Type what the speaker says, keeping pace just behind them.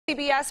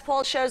CBS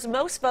poll shows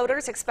most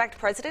voters expect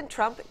President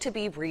Trump to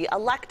be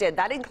re-elected.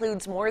 That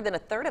includes more than a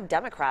third of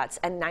Democrats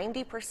and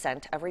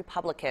 90% of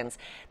Republicans.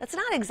 That's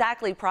not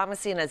exactly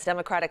promising as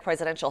Democratic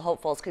presidential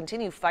hopefuls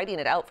continue fighting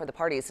it out for the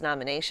party's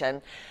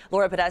nomination.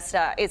 Laura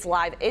Podesta is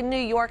live in New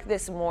York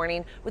this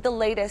morning with the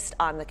latest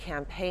on the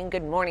campaign.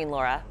 Good morning,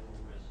 Laura.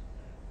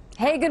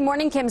 Hey, good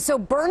morning, Kim. So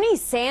Bernie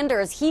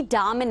Sanders, he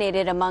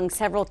dominated among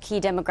several key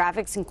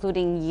demographics,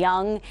 including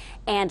young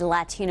and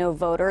Latino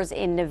voters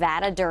in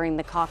Nevada during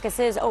the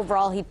caucuses.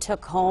 Overall, he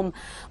took home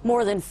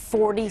more than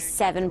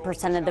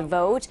 47% of the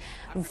vote.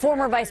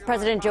 Former Vice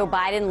President Joe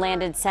Biden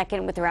landed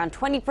second with around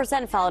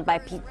 20%, followed by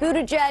Pete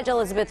Buttigieg,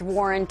 Elizabeth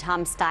Warren,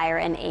 Tom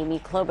Steyer, and Amy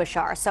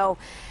Klobuchar. So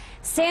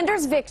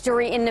Sanders'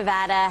 victory in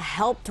Nevada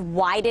helped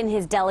widen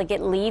his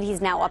delegate lead.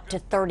 He's now up to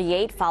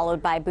 38,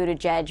 followed by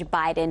Buttigieg,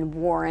 Biden,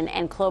 Warren,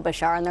 and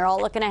Klobuchar. And they're all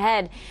looking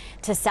ahead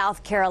to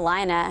South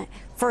Carolina.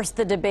 First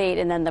the debate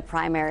and then the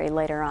primary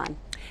later on.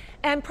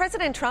 And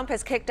President Trump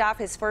has kicked off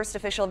his first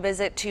official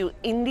visit to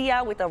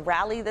India with a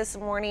rally this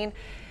morning.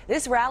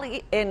 This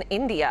rally in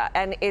India,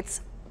 and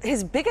it's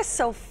his biggest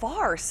so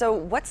far. So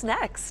what's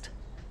next?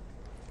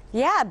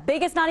 Yeah,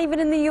 biggest not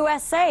even in the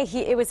USA.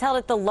 It was held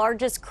at the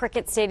largest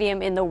cricket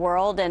stadium in the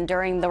world, and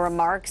during the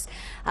remarks,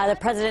 the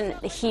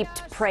president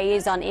heaped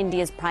praise on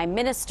India's prime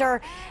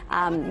minister,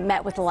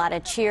 met with a lot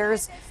of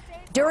cheers.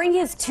 During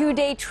his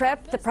two-day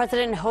trip, the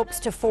president hopes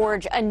to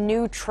forge a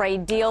new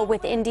trade deal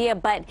with India,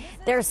 but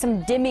there's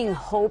some dimming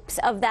hopes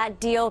of that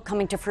deal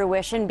coming to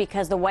fruition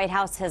because the White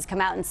House has come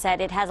out and said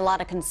it has a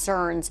lot of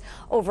concerns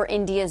over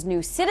India's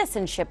new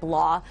citizenship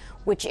law,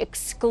 which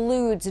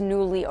excludes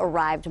newly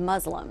arrived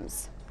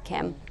Muslims.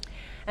 Kim.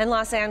 And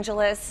Los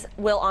Angeles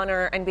will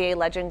honor NBA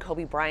legend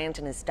Kobe Bryant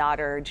and his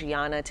daughter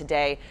Gianna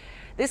today.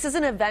 This is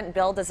an event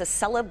billed as a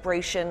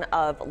celebration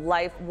of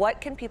life. What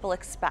can people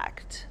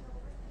expect?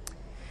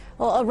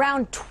 Well,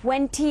 around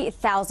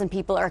 20,000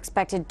 people are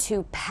expected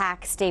to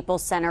pack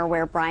Staples Center,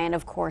 where Bryant,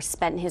 of course,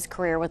 spent his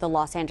career with the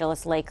Los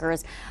Angeles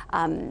Lakers.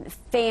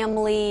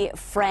 Family,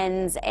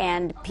 friends,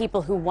 and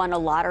people who won a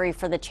lottery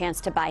for the chance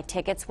to buy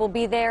tickets will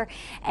be there.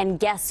 And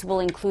guests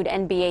will include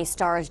NBA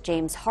stars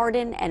James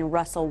Harden and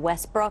Russell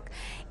Westbrook.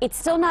 It's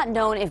still not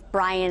known if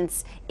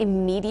Bryant's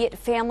immediate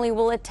family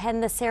will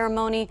attend the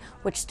ceremony,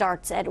 which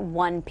starts at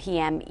 1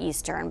 p.m.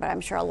 Eastern. But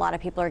I'm sure a lot of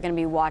people are going to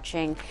be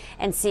watching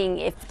and seeing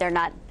if they're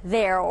not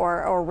there or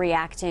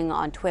reacting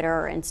on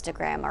Twitter or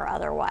Instagram or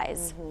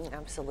otherwise.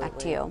 Absolutely. Back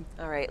to you.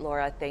 All right,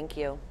 Laura, thank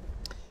you.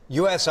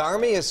 U.S.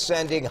 Army is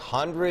sending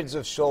hundreds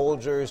of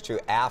soldiers to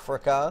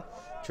Africa.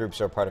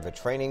 Troops are part of a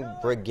training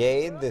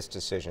brigade. This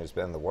decision has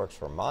been in the works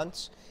for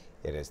months.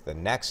 It is the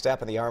next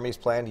step in the Army's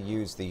plan to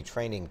use the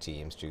training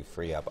teams to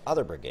free up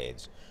other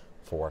brigades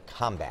for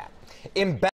combat.